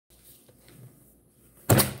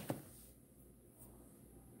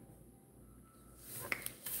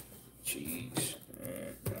Jeez,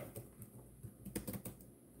 man.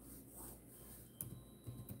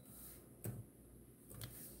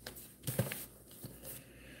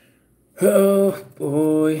 Oh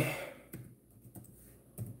boy.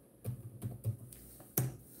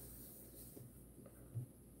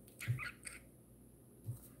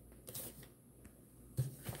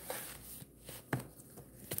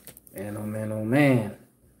 Man, oh man, oh man.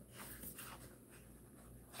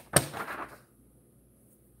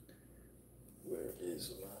 Where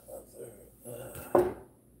is my other? I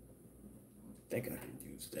think I can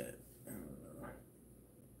use that.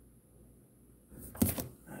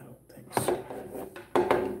 I don't think so.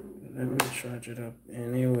 Let me charge it up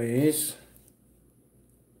anyways.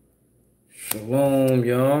 Shalom,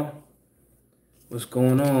 y'all. What's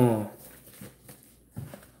going on?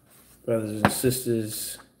 Brothers and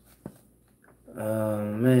sisters.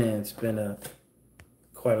 Man, it's been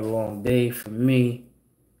quite a long day for me.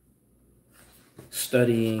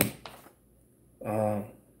 Studying,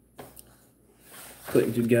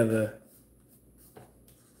 putting together.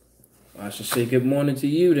 I should say good morning to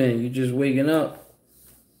you then. You just waking up.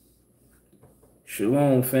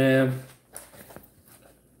 Shalom, fam.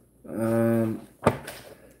 It's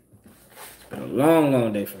been a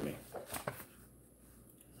long day for me.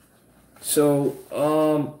 So,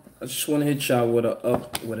 I just want to hit y'all with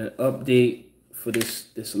an update for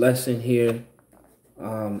this lesson here.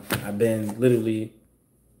 I've been literally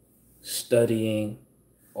studying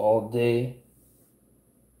all day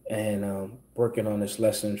and working on this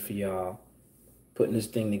lesson for y'all, putting this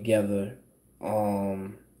thing together.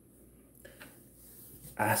 I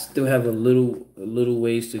still have a little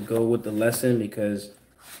ways to go with the lesson because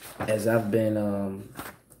as I've been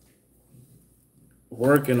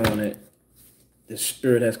working on it, the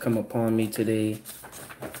Spirit has come upon me today.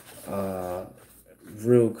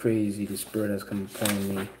 Real crazy, the Spirit has come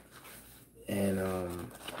upon me.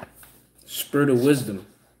 And Spirit of wisdom.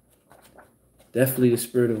 Definitely the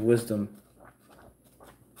Spirit of wisdom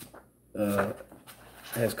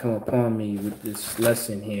has come upon me with this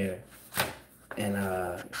lesson here. And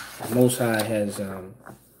Most High has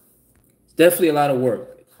definitely a lot of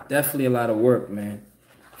work. Definitely a lot of work, man.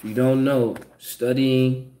 If you don't know,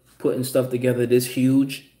 studying, putting stuff together this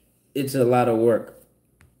huge, it's a lot of work.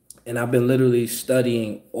 And I've been literally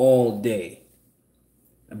studying all day.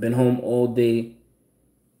 I've been home all day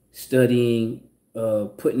studying,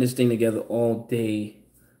 putting this thing together all day.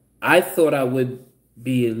 I thought I would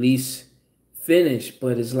be at least finished,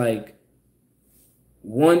 but it's like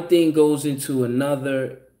one thing goes into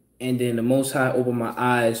another, and then the Most High opened my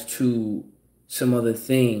eyes to some other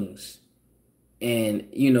things. And,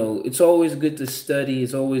 you know, it's always good to study.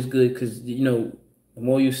 It's always good because, you know, the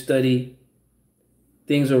more you study,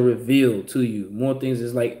 things are revealed to you. More things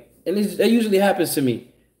is like, and that usually happens to me.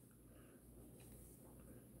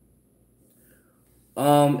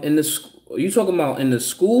 Are you talking about in the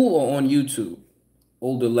school or on YouTube?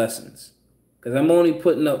 Older lessons? Because I'm only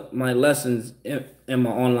putting up my lessons in my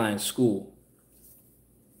online school.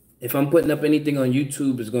 If I'm putting up anything on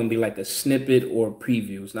YouTube, it's going to be like a snippet or a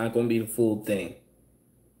preview. It's not going to be the full thing.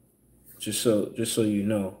 Just so you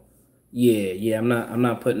know. Yeah, I'm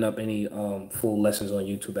not putting up any full lessons on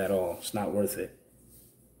YouTube at all. It's not worth it.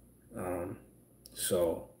 And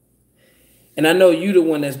I know you the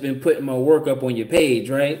one that's been putting my work up on your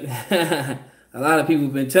page, right? A lot of people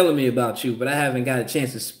have been telling me about you, but I haven't got a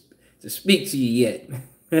chance to speak to you yet.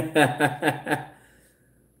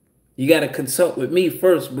 You got to consult with me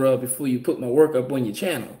first, bro, before you put my work up on your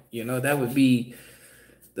channel. You know, that would be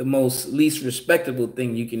the most least respectable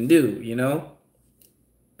thing you can do, you know?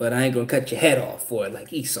 But I ain't going to cut your head off for it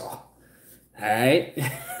like Esau. All right?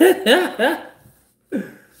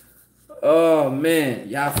 Oh, man.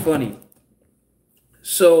 Y'all funny.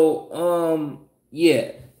 So,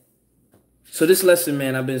 yeah. So this lesson,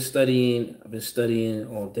 man, I've been studying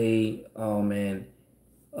all day. Man,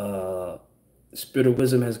 the Spirit of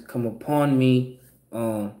wisdom has come upon me.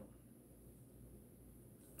 I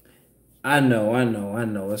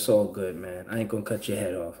know. It's all good, man. I ain't gonna cut your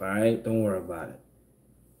head off, all right? Don't worry about it.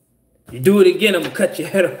 You do it again, I'm gonna cut your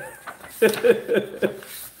head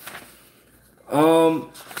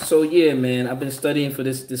off. So yeah, man, I've been studying for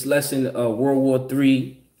this lesson, World War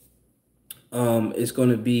III. It's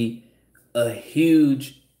gonna be a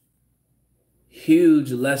huge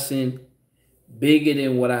lesson, bigger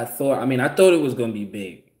than what I thought. I mean, I thought it was gonna be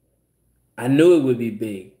big. I knew it would be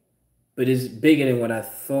big, but it's bigger than what I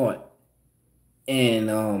thought. And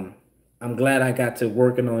I'm glad I got to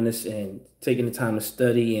working on this and taking the time to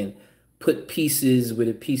study and put pieces where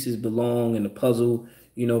the pieces belong in the puzzle,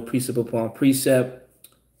 you know, precept upon precept,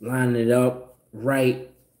 lining it up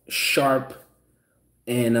right, sharp,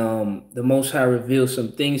 and the Most High revealed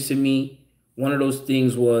some things to me. One of those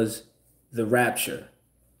things was the rapture.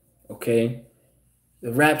 Okay,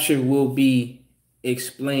 the rapture will be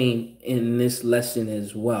explained in this lesson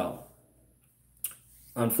as well.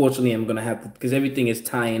 Unfortunately, I'm gonna have to, because everything is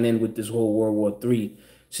tying in with this whole World War III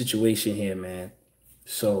situation here, man.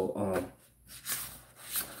 So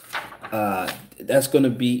that's gonna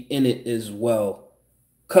be in it as well.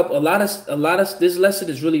 A lot of this lesson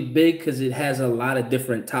is really big because it has a lot of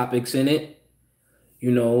different topics in it.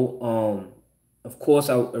 Of course,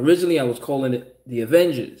 originally I was calling it the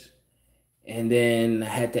Avengers, and then I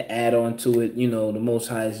had to add on to it, the Most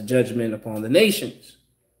High's judgment upon the nations.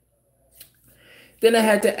 Then I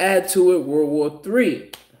had to add to it World War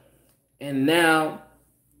III, and now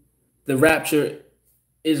the rapture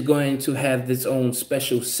is going to have its own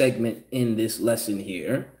special segment in this lesson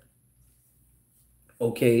here.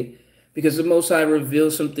 Okay, because the Most High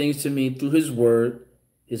revealed some things to me through His Word,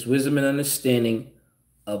 His wisdom and understanding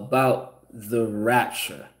about the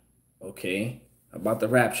rapture. Okay, about the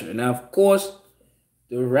rapture. Now, of course,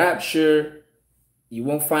 the rapture, you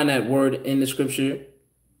won't find that word in the scripture.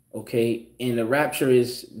 Okay, and the rapture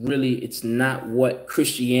is really, it's not what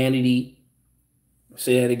Christianity, I'll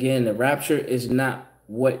say that again, the rapture is not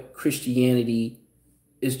what Christianity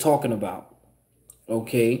is talking about.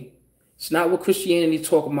 Okay, it's not what Christianity is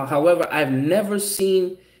talking about. However, I've never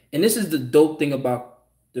seen, and this is the dope thing about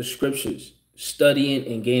the scriptures, studying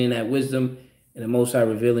and gaining that wisdom, and the Most High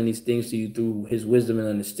revealing these things to you through His wisdom and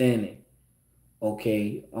understanding.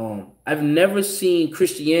 Okay, I've never seen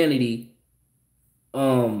Christianity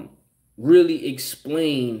really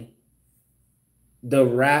explain the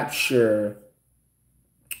rapture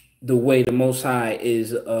the way the Most High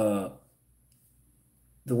is the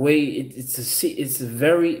way this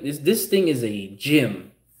thing is a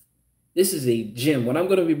gem. This is a gem. What I'm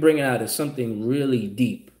going to be bringing out is something really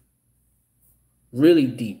deep. Really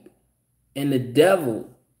deep. And the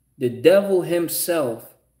devil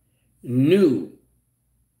himself knew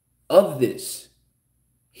of this.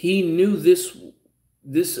 He knew this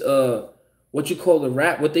what they call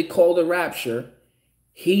the rapture.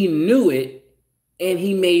 He knew it, and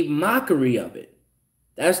he made mockery of it.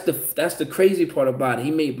 That's the crazy part about it.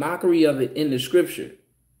 He made mockery of it in the scripture.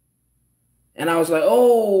 And I was like,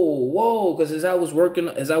 oh, whoa, because as I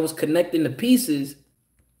was connecting the pieces,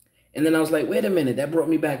 and then I was like, wait a minute, that brought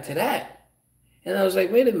me back to that. And I was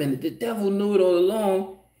like, wait a minute, the devil knew it all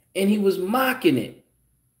along, and he was mocking it.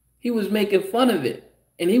 He was making fun of it.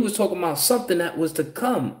 And he was talking about something that was to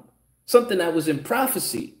come, something that was in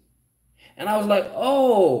prophecy. And I was like,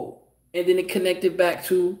 oh, and then it connected back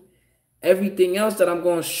to everything else that I'm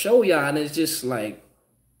going to show y'all. And it's just like,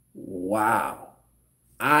 wow,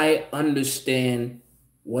 I understand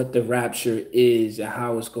what the rapture is and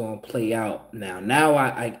how it's going to play out now. Now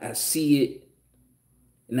I see it.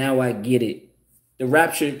 Now I get it. The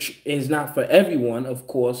rapture is not for everyone, of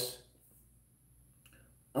course.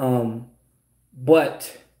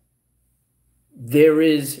 But there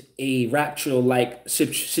is a rapture-like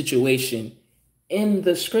situation in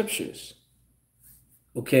the scriptures.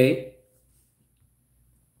 Okay?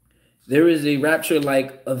 There is a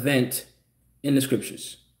rapture-like event in the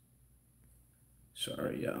scriptures.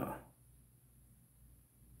 Sorry, y'all.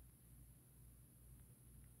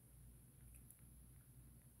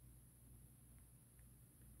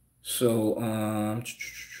 So,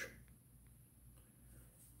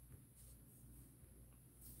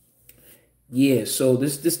 yeah, so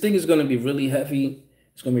this thing is going to be really heavy.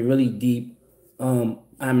 It's going to be really deep. I'm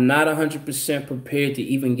not 100% prepared to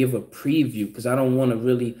even give a preview because I don't want to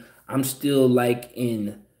really, I'm still like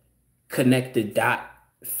in connect the dot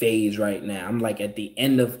phase right now. I'm like at the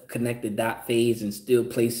end of connect the dot phase and still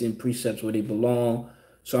placing precepts where they belong.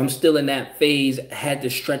 So I'm still in that phase. I had to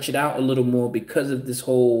stretch it out a little more because of this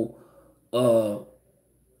whole quote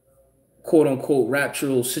unquote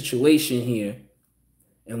raptural situation here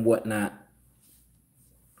and whatnot.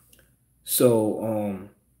 So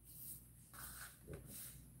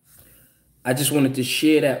I just wanted to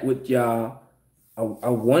share that with y'all. I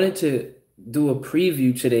wanted to do a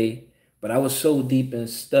preview today, but I was so deep in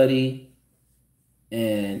study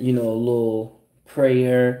and, a little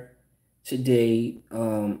prayer today.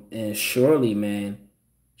 And surely, man,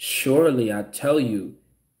 surely I tell you,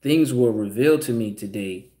 things were revealed to me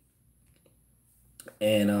today.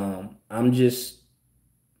 And I'm just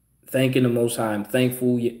thanking the Most High. I'm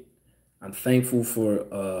thankful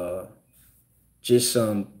for just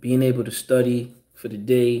being able to study for the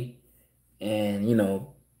day and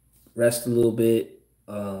rest a little bit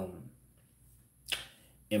and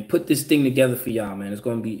put this thing together for y'all, man. It's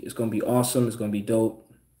gonna be awesome. It's gonna be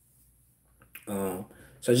dope. So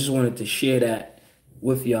I just wanted to share that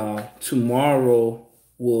with y'all. Tomorrow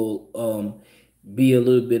will be a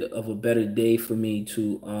little bit of a better day for me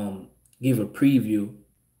to give a preview.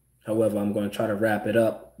 However, I'm going to try to wrap it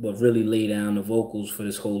up, but really lay down the vocals for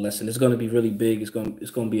this whole lesson. It's going to be really big. It's going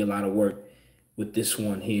to be a lot of work with this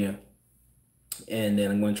one here, and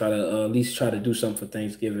then I'm going to try to at least try to do something for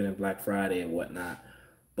Thanksgiving and Black Friday and whatnot.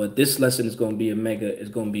 But this lesson is going to be a mega. It's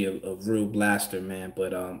going to be a real blaster, man.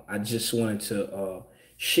 But I just wanted to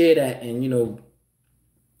share that, and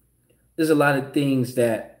there's a lot of things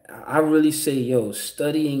that I really say, yo,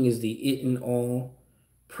 studying is the it and all.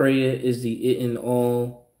 Prayer is the it and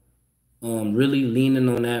all. Really leaning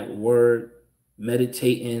on that word,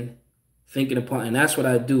 meditating, thinking upon, and that's what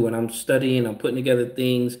I do when I'm studying. I'm putting together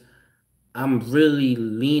things. I'm really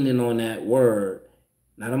leaning on that word,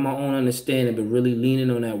 not on my own understanding, but really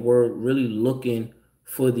leaning on that word, really looking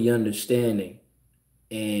for the understanding.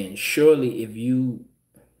 And surely, if you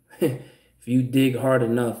if you dig hard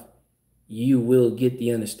enough, you will get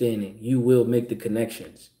the understanding. You will make the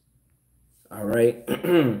connections. All right.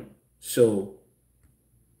 So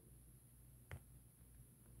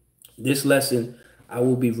this lesson, I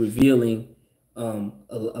will be revealing a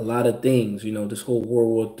lot of things. This whole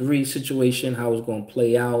World War III situation, how it's going to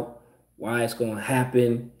play out, why it's going to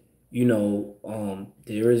happen.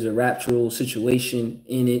 There is a raptural situation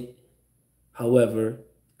in it. However,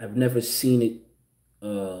 I've never seen it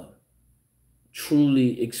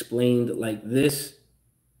truly explained like this.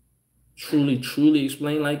 Truly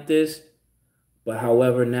explained like this. But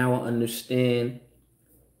however, now I understand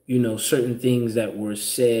certain things that were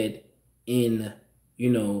said in,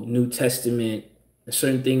 New Testament, and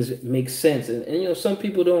certain things that make sense. And some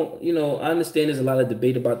people don't, I understand there's a lot of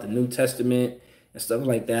debate about the New Testament and stuff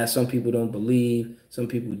like that. Some people don't believe, some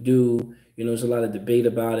people do. There's a lot of debate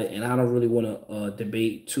about it, and I don't really want to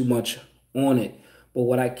debate too much on it. But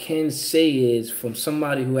what I can say is, from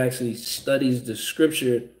somebody who actually studies the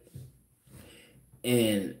scripture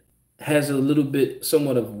and has a little bit,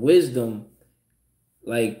 somewhat of wisdom,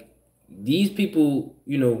 like these people,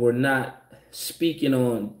 were not speaking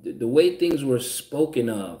on the way things were spoken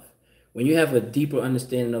of. When you have a deeper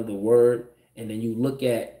understanding of the word, and then you look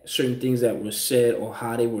at certain things that were said or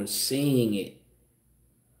how they were saying it,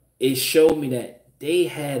 it showed me that they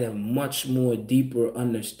had a much more deeper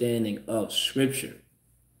understanding of scripture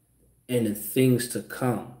and the things to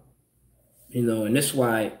come. And that's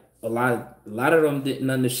why a lot of them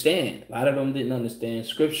didn't understand. A lot of them didn't understand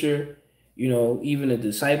scripture. Even the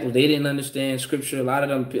disciples, they didn't understand scripture. A lot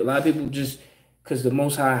of people just, because the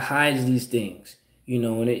Most High hides these things,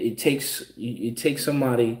 and it takes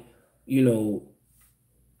somebody,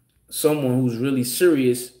 someone who's really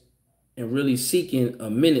serious and really seeking a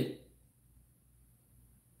minute.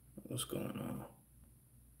 What's going on?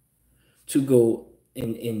 To go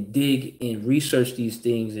and dig and research these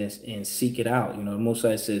things and seek it out. The Most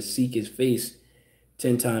High says, seek his face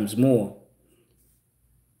 10 times more.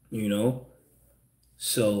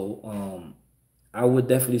 So I would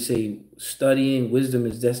definitely say studying wisdom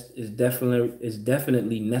is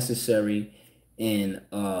definitely necessary in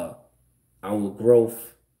our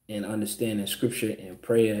growth and understanding scripture and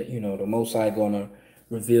prayer. The Most High gonna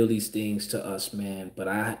reveal these things to us, man. But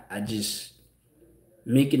I just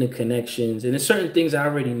making the connections, and there's certain things I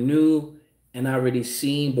already knew and I already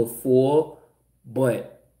seen before,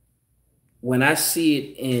 but when I see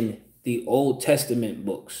it in the Old Testament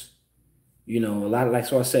books, a lot of, like,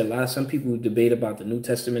 so I said, some people debate about the New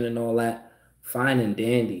Testament and all that, fine and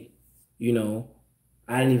dandy. I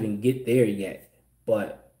didn't even get there yet,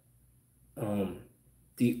 but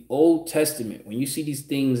the Old Testament, when you see these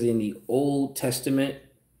things in the Old Testament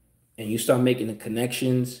and you start making the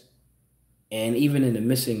connections, and even in the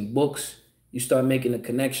missing books, you start making the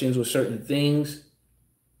connections with certain things,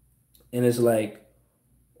 and it's like,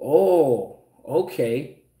 oh,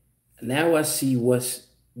 okay, now I see what's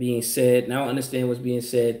being said. Now I understand what's being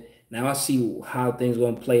said. Now I see how things are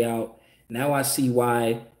going to play out. Now I see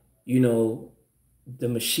why, the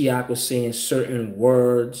Mashiach was saying certain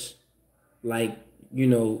words, like,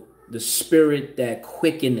 the spirit that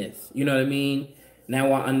quickeneth. You know what I mean?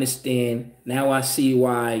 Now I understand. Now I see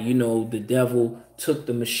why, the devil took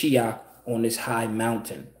the Mashiach on this high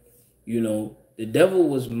mountain. The devil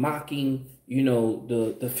was mocking,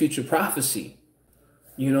 the future prophecy.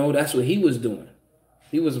 That's what he was doing.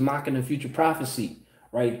 He was mocking the future prophecy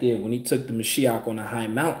right there when he took the Mashiach on a high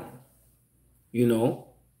mountain. And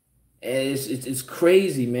it's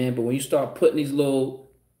crazy, man. But when you start putting these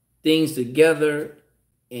little things together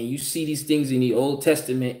and you see these things in the Old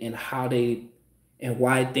Testament and how and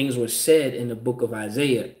why things were said in the book of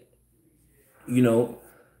Isaiah,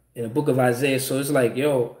 in the book of Isaiah. So it's like,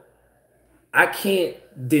 yo, I can't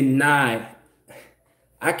deny,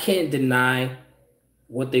 I can't deny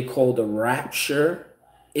what they call the rapture.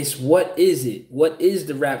 It's what is it? What is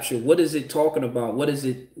the rapture? What is it talking about? What is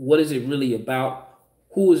it really about?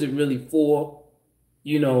 Who is it really for?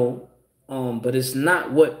 You know, but it's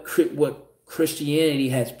not what Christianity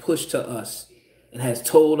has pushed to us and has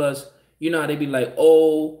told us. You know how they be like,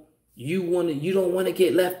 oh, you don't want to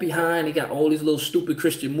get left behind. They got all these little stupid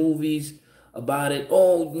Christian movies about it.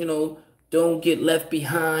 Oh, don't get left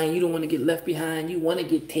behind. You don't want to get left behind. You want to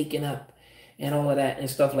get taken up and all of that and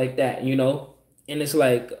stuff like that, And it's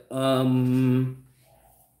like, nah.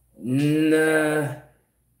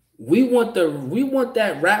 We want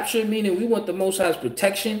that rapture, meaning we want the Most High's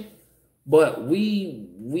protection, but we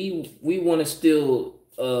want to still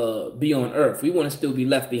be on earth. We want to still be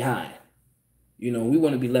left behind. We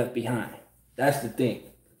want to be left behind. That's the thing.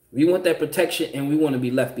 We want that protection and we want to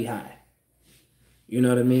be left behind. You know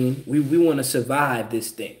what I mean? We want to survive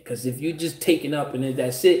this thing. Because if you just taken up and then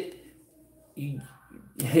that's it, you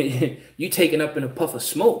you taken up in a puff of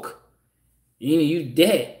smoke. You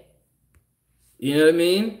dead. You know what I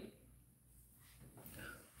mean?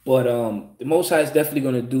 But the Most High is definitely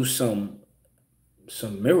gonna do some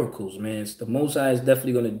miracles, man. The Most High is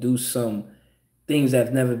definitely gonna do some things that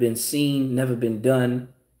have never been seen, never been done.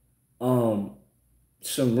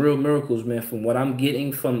 Some real miracles, man. From what I'm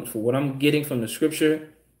getting from the scripture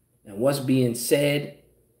and what's being said,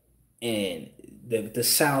 and the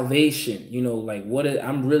salvation, like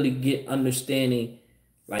I'm really understanding,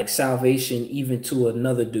 like salvation even to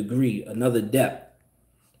another degree, another depth.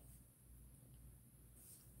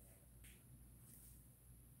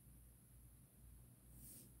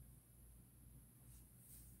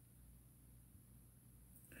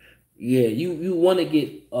 Yeah, you want to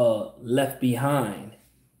get left behind,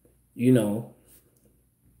 you know,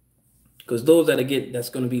 because those that's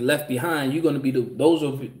going to be left behind, you're going to be those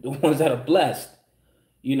are the ones that are blessed,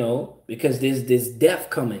 because there's death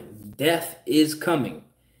coming. Death is coming.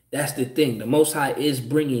 That's the thing. The Most High is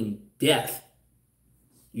bringing death.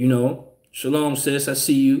 Shalom, sis. I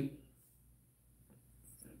see you.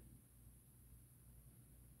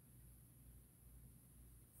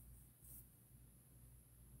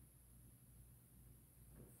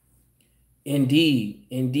 Indeed,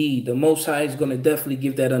 indeed. The Most High is going to definitely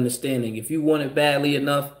give that understanding. If you want it badly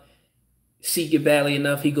enough, seek it badly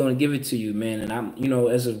enough, He's going to give it to you, man. And I'm,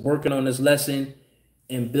 as I'm working on this lesson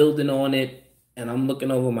and building on it, and I'm looking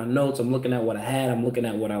over my notes, I'm looking at what I had, I'm looking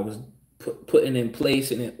at what I was putting in place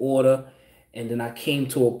and in order. And then I came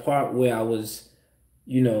to a part where I was,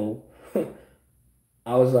 I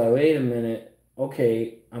was like, wait a minute.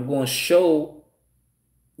 Okay, I'm going to show,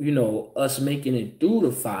 us making it through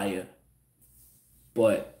the fire.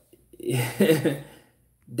 But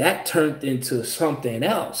that turned into something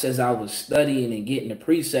else as I was studying and getting the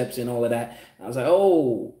precepts and all of that. I was like,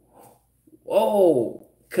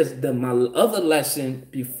 because my other lesson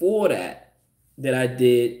before that I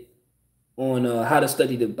did on how to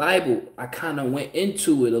study the Bible, I kind of went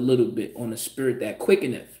into it a little bit on the spirit that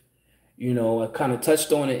quickeneth. I kind of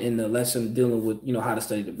touched on it in the lesson dealing with, how to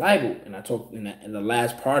study the Bible. And I talked in the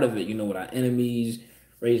last part of it, with our enemies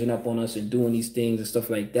raising up on us and doing these things and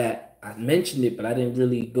stuff like that. I mentioned it, but I didn't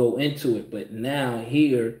really go into it. But now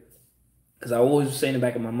here, because I always was saying in the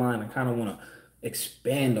back of my mind, I kind of want to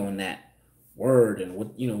expand on that word and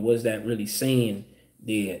what is that really saying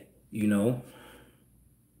there,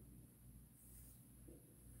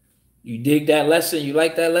 You dig that lesson? You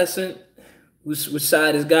like that lesson? Which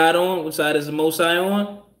side is God on? Which side is the Most High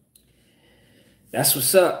on? That's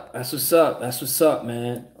what's up. That's what's up. That's what's up,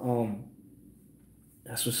 man.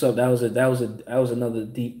 That's what's up. That was another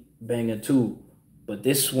deep banger too. But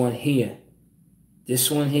this one here,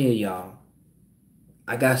 y'all,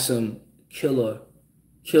 I got some killer,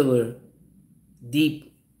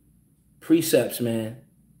 deep precepts, man.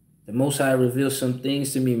 The Most High revealed some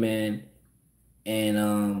things to me, man,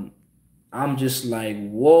 and I'm just like,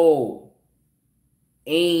 whoa,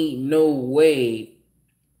 ain't no way.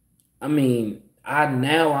 I mean, I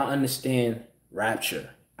understand rapture.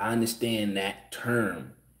 I understand that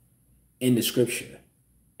term in the scripture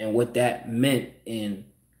and what that meant and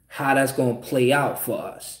how that's going to play out for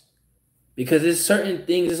us. Because there's certain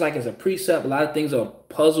things, it's like it's a precept. A lot of things are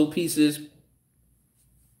puzzle pieces.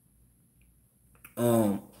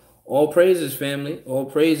 All praises, family. All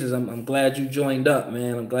praises. I'm glad you joined up,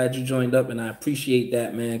 man. I'm glad you joined up, and I appreciate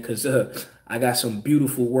that, man, because I got some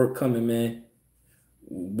beautiful work coming, man.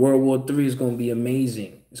 World War III is going to be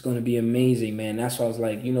amazing. It's going to be amazing, man. That's why I was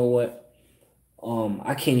like, you know what?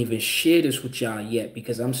 I can't even share this with y'all yet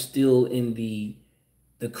because I'm still in the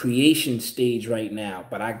the creation stage right now,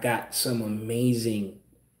 but I got some amazing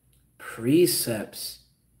precepts,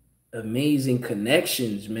 amazing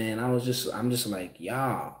connections, man. I'm just like,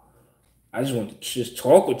 y'all, I just want to just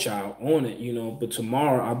talk with y'all on it, you know. But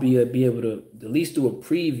tomorrow I'll be able to at least do a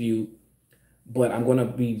preview. But I'm gonna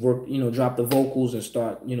be drop the vocals and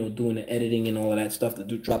start, doing the editing and all of that stuff to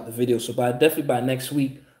drop the video. So by next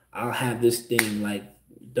week, I'll have this thing like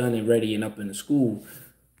done and ready and up in the school.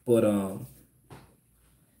 But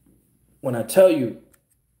when I tell you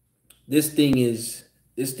this thing is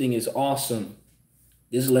awesome.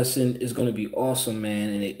 This lesson is gonna be awesome,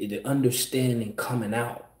 man, and the understanding coming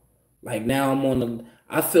out. Like now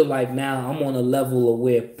I feel like now I'm on a level of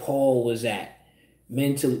where Paul was at,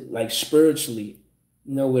 mentally, like spiritually,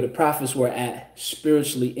 where the prophets were at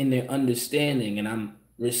spiritually in their understanding, and I'm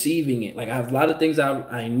receiving it. Like I have a lot of things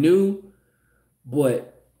I knew,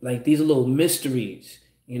 but like these little mysteries,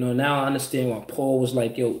 now I understand why Paul was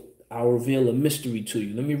like, yo, I'll reveal a mystery to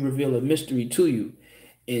you. Let me reveal a mystery to you.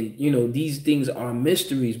 And these things are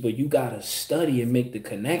mysteries, but you gotta study and make the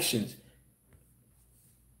connections.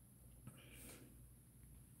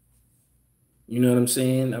 You know what I'm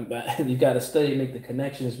saying? You got to study and make the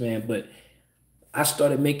connections, man. But I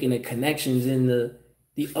started making the connections in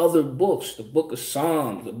the other books, the book of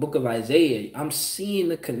Psalms, the book of Isaiah. I'm seeing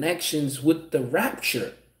the connections with the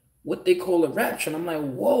rapture, what they call the rapture. And I'm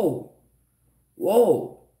like, whoa,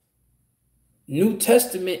 whoa. New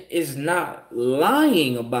Testament is not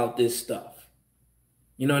lying about this stuff.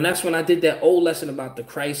 And that's when I did that old lesson about the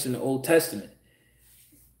Christ in the Old Testament.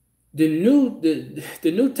 The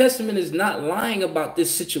New Testament is not lying about this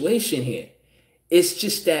situation here. It's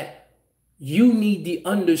just that you need the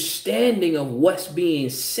understanding of what's being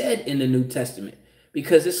said in the New Testament,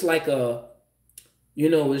 because it's like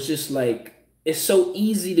it's just like, it's so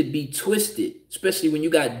easy to be twisted, especially when you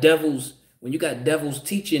got devils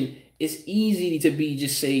teaching. It's easy to be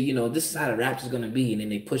just say, this is how the rapture is going to be. And then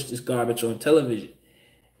they push this garbage on television,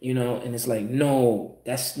 and it's like, no,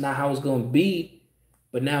 that's not how it's going to be.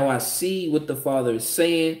 But now I see what the Father is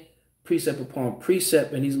saying, precept upon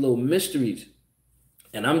precept, and these little mysteries.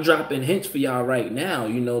 And I'm dropping hints for y'all right now.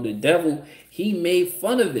 The devil, he made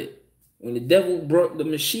fun of it. When the devil brought the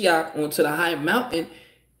Mashiach onto the high mountain,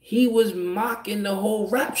 he was mocking the whole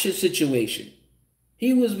rapture situation.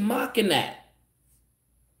 He was mocking that.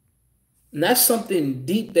 And that's something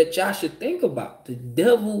deep that y'all should think about. The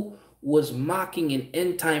devil was mocking an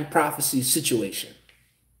end-time prophecy situation.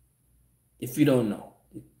 If you don't know.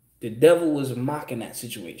 The devil was mocking that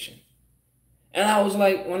situation. And I was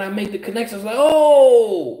like, when I made the connection, I was like,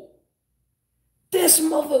 oh, this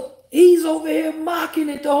he's over here mocking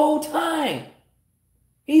it the whole time.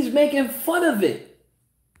 He's making fun of it.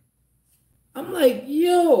 I'm like,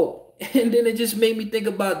 yo. And then it just made me think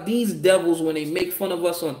about these devils when they make fun of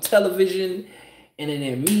us on television and in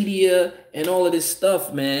their media and all of this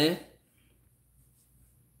stuff, man.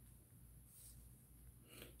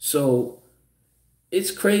 So it's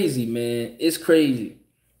crazy, man. It's crazy.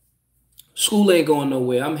 School ain't going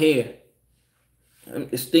nowhere. I'm here.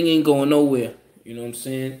 This thing ain't going nowhere. You know what I'm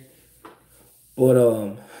saying?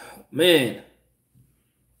 But man.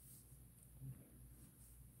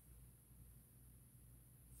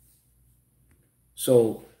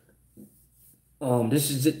 So this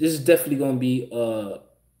is definitely gonna be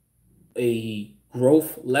a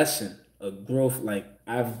growth lesson. A growth, like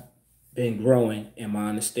I've been growing in my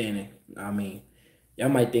understanding. I mean, y'all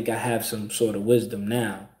might think I have some sort of wisdom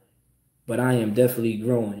now, but I am definitely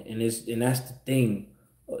growing. And that's the thing.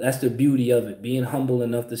 That's the beauty of it. Being humble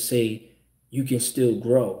enough to say you can still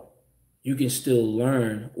grow. You can still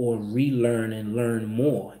learn or relearn and learn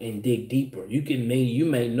more and dig deeper. You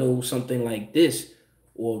may know something like this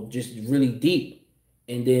or just really deep,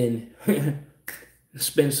 and then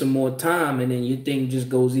spend some more time, and then your thing just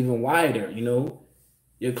goes even wider,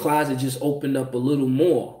 Your closet just opened up a little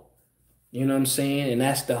more. You know what I'm saying? And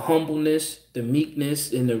that's the humbleness, the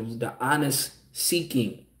meekness, and the honest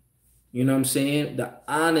seeking. You know what I'm saying? The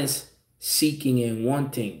honest seeking and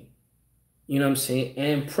wanting. You know what I'm saying?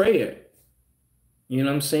 And prayer. You know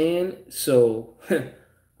what I'm saying? So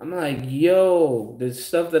I'm like, yo, the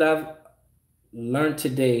stuff that I've learned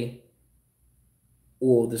today,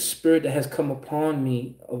 or the spirit that has come upon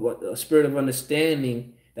me, a spirit of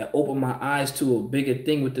understanding that opened my eyes to a bigger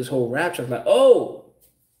thing with this whole rapture. I was like, oh,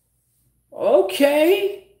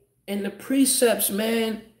 okay. And the precepts,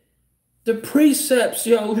 man. The precepts,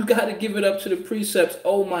 yo, you got to give it up to the precepts.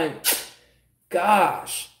 Oh my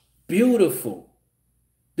gosh. Beautiful.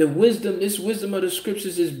 This wisdom of the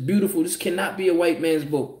scriptures is beautiful. This cannot be a white man's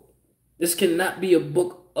book. This cannot be a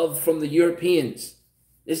book from the Europeans.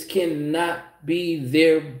 This cannot be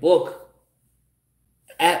their book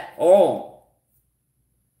at all.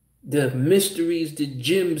 The mysteries, the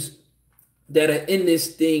gems that are in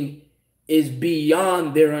this thing is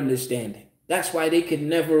beyond their understanding. That's why they could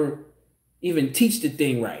never even teach the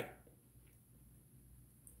thing right.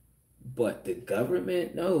 But the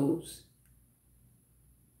government knows.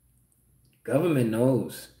 Government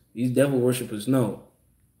knows. These devil worshippers know.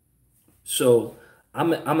 So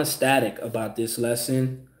I'm ecstatic about this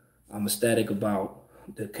lesson. I'm ecstatic about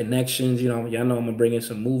the connections. You know, y'all know I'm gonna bring in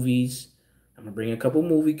some movies. I'm gonna bring in a couple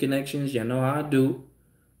movie connections. Y'all know how I do.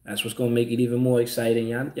 That's what's gonna make it even more exciting.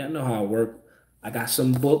 Y'all know how I work. I got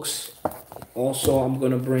some books. Also, I'm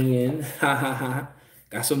gonna bring in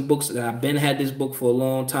got some books that I've been had this book for a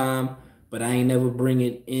long time, but I ain't never bring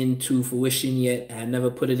it into fruition yet. I never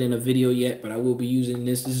put it in a video yet, but I will be using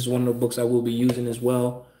this. This is one of the books I will be using as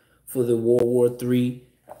well for the World War III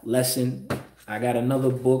lesson. I got another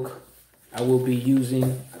book I will be using.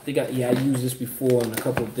 I think I used this before in a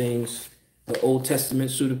couple of things. The Old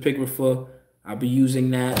Testament pseudepigrapha. I'll be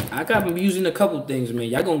using that. I'm using a couple of things, man.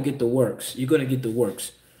 Y'all gonna get the works. You're gonna get the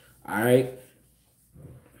works. All right.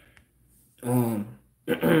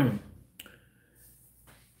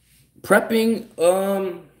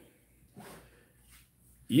 Prepping,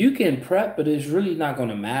 you can prep, but it's really not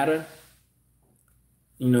gonna matter.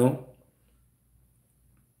 You know,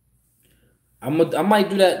 I might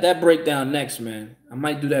do that breakdown next, man. I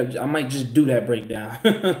might do that. I might just do that breakdown.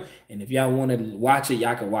 And if y'all want to watch it,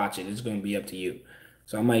 y'all can watch it. It's gonna be up to you.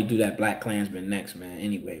 So I might do that Black Klansman next, man.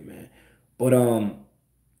 Anyway, man. But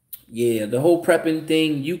yeah, the whole prepping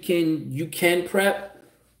thing, you can prep,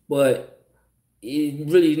 but it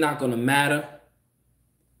really not gonna matter.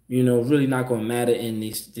 You know, really not gonna matter in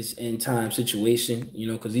this end time situation. You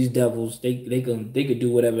know, because these devils, they could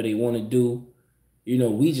do whatever they want to do. You know,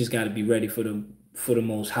 we just got to be ready for the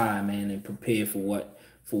Most High, man, and prepare for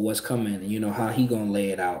what's coming, and you know how He gonna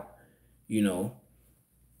lay it out. You know,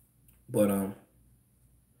 but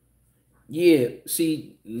yeah.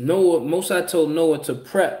 See, Noah, Mosai told Noah to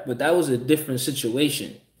prep, but that was a different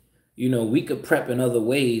situation. You know, we could prep in other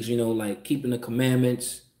ways. You know, like keeping the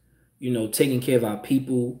commandments. You know, taking care of our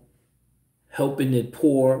people, helping the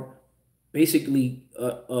poor, basically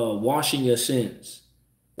washing your sins.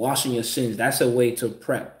 Washing your sins. That's a way to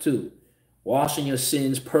prep too. Washing your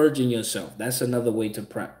sins, purging yourself. That's another way to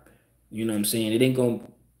prep. You know what I'm saying? It ain't gonna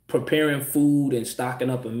preparing food and stocking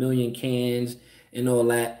up a million cans and all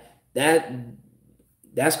that.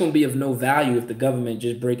 That's gonna be of no value if the government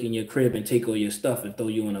just break in your crib and take all your stuff and throw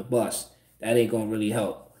you in a bus. That ain't gonna really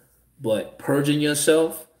help. But purging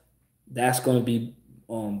yourself, that's gonna be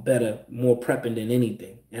better, more prepping than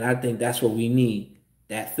anything. And I think that's what we need.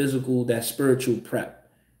 That physical, that spiritual prep.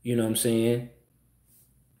 You know what I'm saying?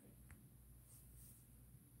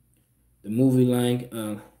 The movie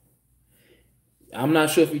line. I'm not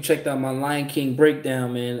sure if you checked out my Lion King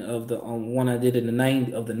breakdown, man, of the one I did in the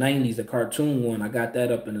 90s, the cartoon one. I got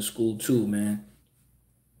that up in the school too, man.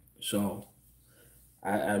 So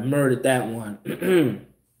I murdered that one.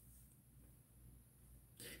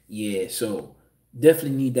 Yeah, so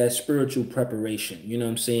definitely need that spiritual preparation. You know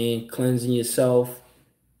what I'm saying? Cleansing yourself,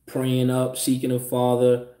 praying up, seeking the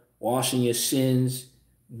Father, washing your sins,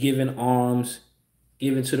 giving alms,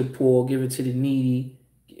 giving to the poor, giving to the needy,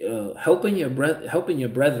 helping your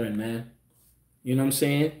brethren, man. You know what I'm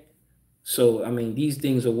saying? So I mean, these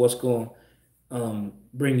things are what's going to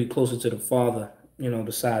bring you closer to the Father. You know,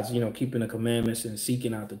 besides keeping the commandments and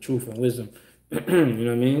seeking out the truth and wisdom. You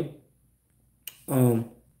know what I mean? Um,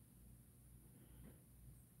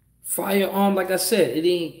 Firearm, like I said, it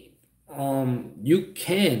ain't.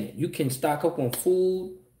 You can stock up on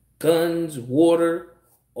food, guns, water,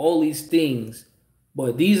 all these things,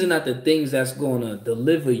 but these are not the things that's gonna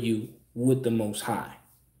deliver you with the Most High.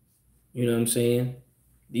 You know what I'm saying?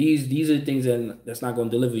 These are the things that's not gonna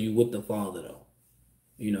deliver you with the Father, though.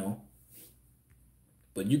 You know,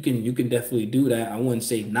 but you can definitely do that. I wouldn't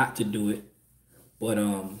say not to do it, but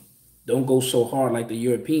don't go so hard like the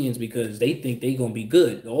Europeans because they think they gonna be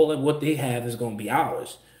good. All of what they have is gonna be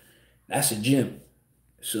ours. That's a gem.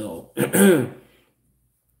 So,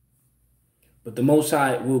 but the Most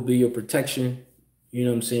High will be your protection. You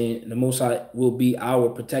know what I'm saying? The Most High will be our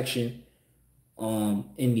protection in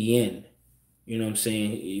the end. You know what I'm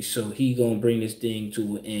saying? So He gonna bring this thing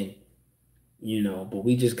to an end. You know, but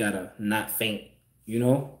we just gotta not faint. You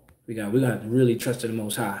know, we gotta really trust in the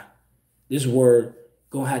Most High. This word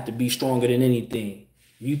gonna have to be stronger than anything.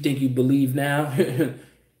 You think you believe now,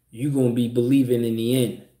 you gonna be believing in the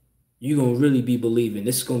end. You gonna really be believing.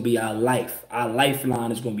 This is gonna be our life. Our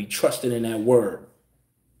lifeline is gonna be trusted in that word.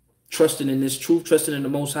 trusting in this truth, trusting in the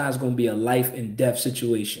Most High is going to be a life and death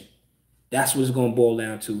situation. That's what it's going to boil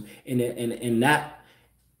down to. It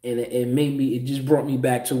made me. It just brought me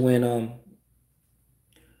back to when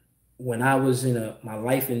I was in my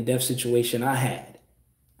life and death situation. I had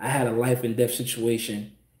a life and death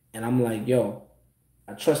situation, and I'm like, yo,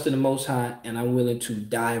 I trust in the Most High, and I'm willing to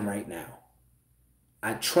die right now.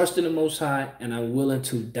 I trust in the Most High, and I'm willing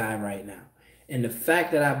to die right now. And the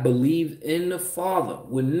fact that I believed in the Father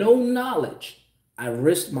with no knowledge, I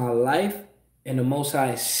risked my life, and the Most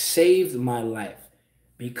High saved my life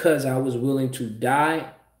because I was willing to die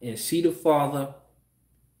and see the Father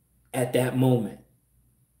at that moment.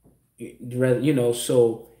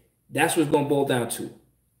 So that's what's going to boil down to.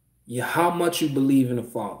 How much you believe in the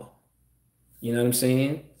Father. You know what I'm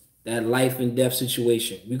saying? That life and death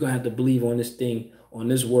situation. We're going to have to believe on this thing, on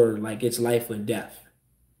this word, like it's life or death.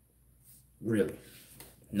 Really.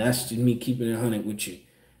 And that's just me keeping it 100 with you.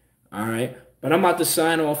 All right. But I'm about to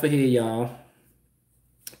sign off of here, y'all.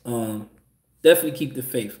 Definitely keep the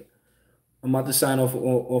faith. I'm about to sign off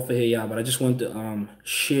of here, y'all. But I just wanted to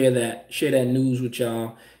share that news with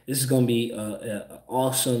y'all. This is going to be an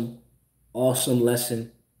awesome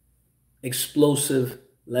lesson. Explosive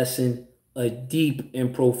lesson. A deep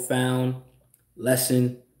and profound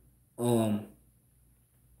lesson. The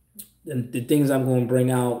things I'm going to bring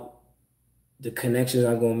out, the connections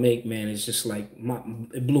I'm going to make, man, it's just like,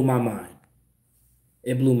 it blew my mind.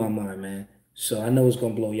 It blew my mind, man. So I know it's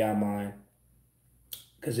going to blow y'all mind.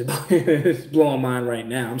 Because it's blowing mine right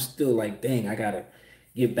now. I'm still like, dang, I got to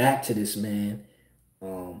get back to this, man.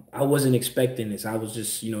 I wasn't expecting this. I was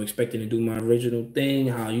just, expecting to do my original thing,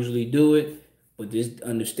 how I usually do it. But this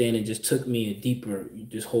understanding just took me a deeper,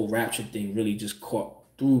 this whole rapture thing really just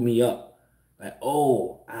threw me up. Like,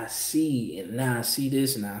 oh, I see, and now I see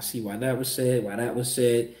this, and now I see why that was said,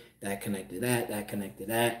 that connected that connected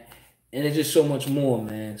that. And it's just so much more,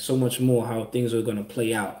 man. So much more how things are going to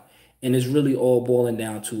play out. And it's really all boiling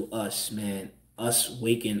down to us, man. Us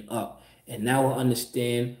waking up. And now I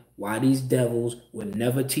understand why these devils would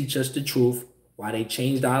never teach us the truth, why they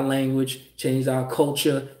changed our language, changed our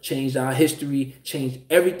culture, changed our history, changed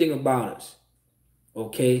everything about us.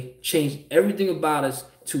 Okay? Changed everything about us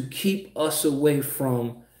to keep us away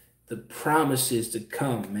from the promises to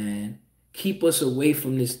come, man. Keep us away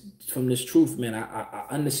from this truth, man. I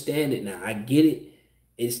understand it now. I get it.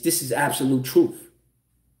 This is absolute truth.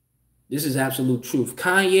 This is absolute truth.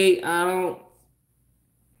 Kanye,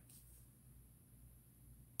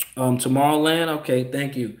 Tomorrowland. Okay,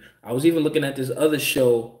 thank you. I was even looking at this other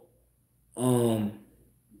show. They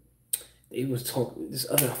was talking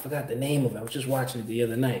I forgot the name of it. I was just watching it the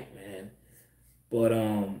other night, man. But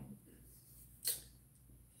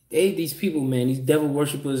these people, man, these devil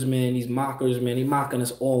worshippers, man, these mockers, man, they mocking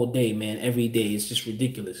us all day, man, every day. It's just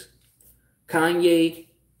ridiculous. Kanye,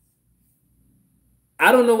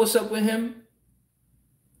 I don't know what's up with him.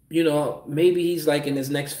 Maybe he's like in his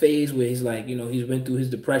next phase where he's like, he's went through his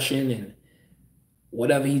depression and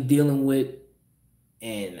whatever he's dealing with.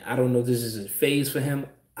 And I don't know if this is a phase for him.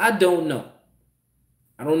 I don't know.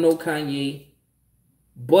 I don't know Kanye.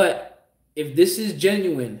 But if this is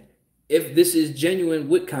genuine with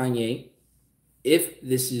Kanye, if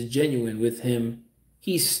this is genuine with him,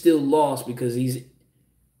 he's still lost because he's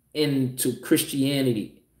into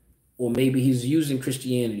Christianity. Or maybe he's using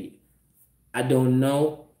Christianity. I don't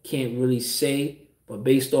know. Can't really say. But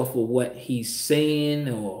based off of what he's saying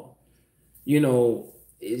or,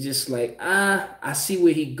 it's just like, I see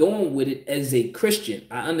where he's going with it as a Christian.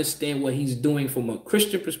 I understand what he's doing from a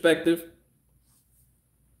Christian perspective.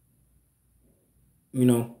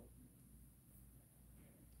 The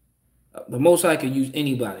Most High could use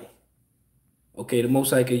anybody. Okay, the Most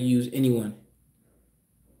High could use anyone.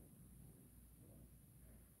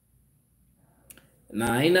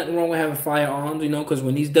 Nah, ain't nothing wrong with having firearms, because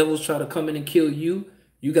when these devils try to come in and kill you,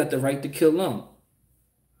 you got the right to kill them.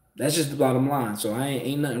 That's just the bottom line. So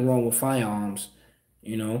ain't nothing wrong with firearms,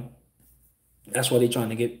 That's why they trying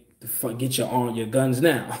to get your guns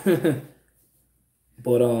now.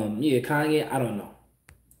 But yeah, Kanye, I don't know.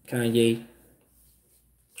 Kanye,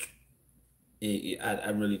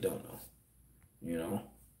 I really don't know.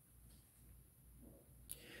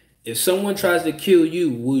 If someone tries to kill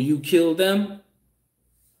you, will you kill them?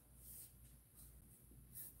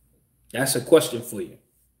 That's a question for you.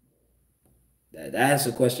 That's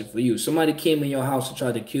a question for you. If somebody came in your house and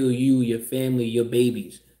tried to kill you, your family, your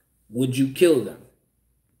babies, would you kill them?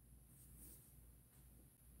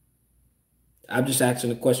 I'm just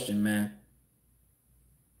asking a question, man.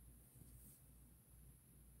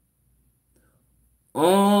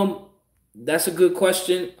 That's a good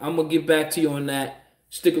question. I'm gonna get back to you on that.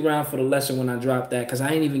 Stick around for the lesson when I drop that, because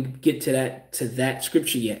I ain't even get to that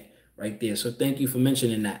scripture yet right there. So thank you for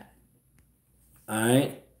mentioning that. All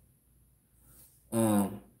right.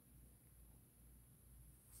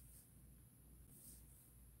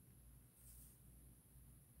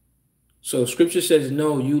 So scripture says,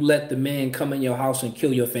 no, you let the man come in your house and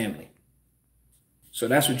kill your family. So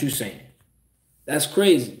that's what you're saying. That's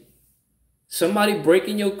crazy. Somebody break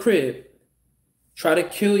in your crib, try to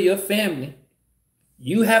kill your family.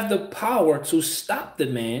 You have the power to stop the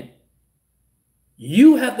man.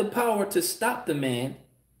 You have the power to stop the man,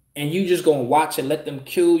 and you just gonna watch and let them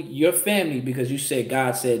kill your family because you said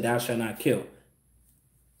God said thou shalt not kill.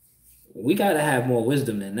 We gotta have more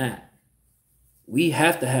wisdom than that. We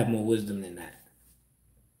have to have more wisdom than that.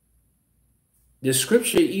 The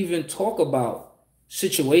scripture even talk about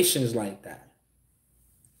situations like that.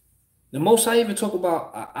 The Most High even talk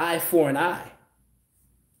about an eye for an eye.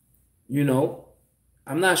 You know,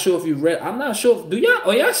 I'm not sure if you read. I'm not sure. Do y'all?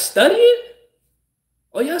 Are y'all studying?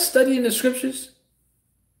 Are y'all studying the scriptures?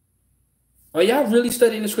 Are y'all really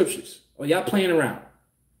studying the scriptures? Or y'all playing around?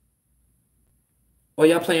 Or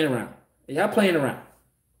y'all playing around? Y'all playing around?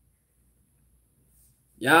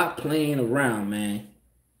 Y'all playing around, man.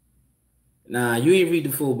 Nah, you ain't read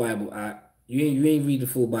the full Bible. You ain't read the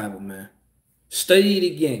full Bible, man. Study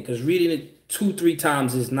it again, because reading it 2-3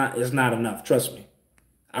 times is not enough. Trust me.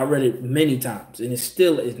 I read it many times, and it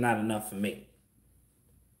still is not enough for me.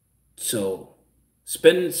 So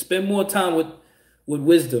spend more time with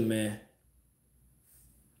wisdom, man.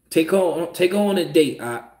 Take on a date.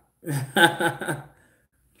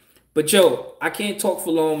 But yo, I can't talk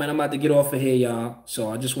for long, man. I'm about to get off of here, y'all. So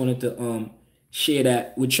I just wanted to share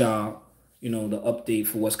that with y'all. You know, the update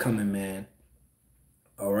for what's coming, man.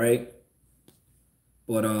 All right.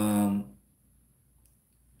 But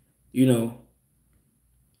you know,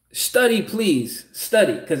 study, please.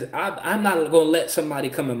 Study. Because I'm not gonna let somebody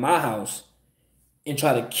come in my house and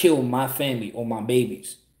try to kill my family or my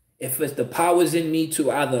babies. If it's the powers in me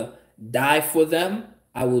to either die for them,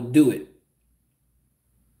 I will do it.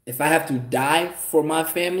 If I have to die for my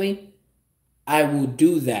family, I will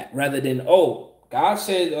do that rather than, oh, God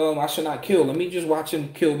said I should not kill. Let me just watch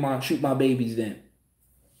him shoot my babies then.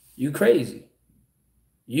 You crazy.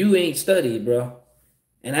 You ain't studied, bro.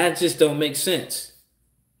 And that just don't make sense.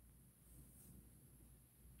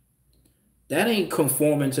 That ain't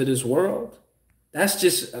conforming to this world. That's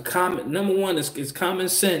just a common, number one, it's common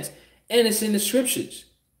sense, and it's in the scriptures.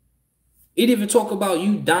 It even talk about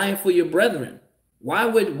you dying for your brethren. Why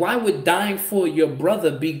would dying for your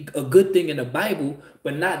brother be a good thing in the Bible,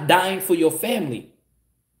 but not dying for your family?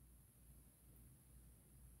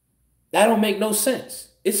 That don't make no sense.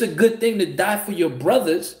 It's a good thing to die for your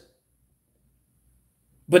brothers,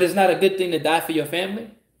 but it's not a good thing to die for your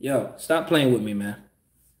family? Yo, stop playing with me, man.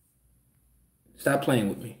 Stop playing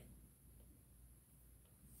with me.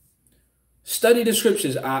 Study the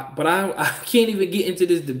scriptures, but I can't even get into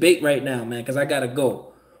this debate right now, man, because I gotta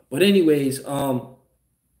go. But anyways, the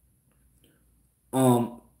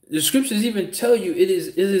scriptures even tell you it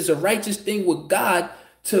is a righteous thing with God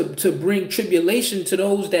to bring tribulation to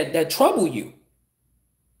those that trouble you.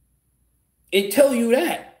 It tell you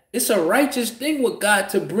that it's a righteous thing with God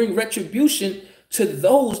to bring retribution to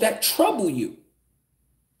those that trouble you.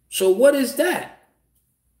 So what is that?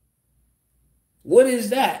 What is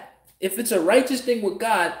that? If it's a righteous thing with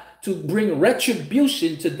God to bring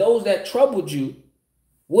retribution to those that troubled you,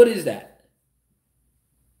 what is that?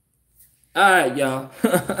 All right, y'all.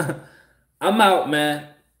 I'm out, man.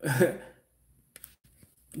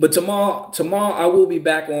 But tomorrow I will be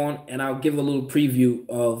back on, and I'll give a little preview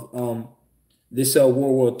of this World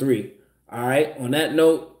War III. All right. On that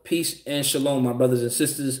note, peace and shalom, my brothers and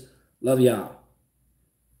sisters. Love y'all.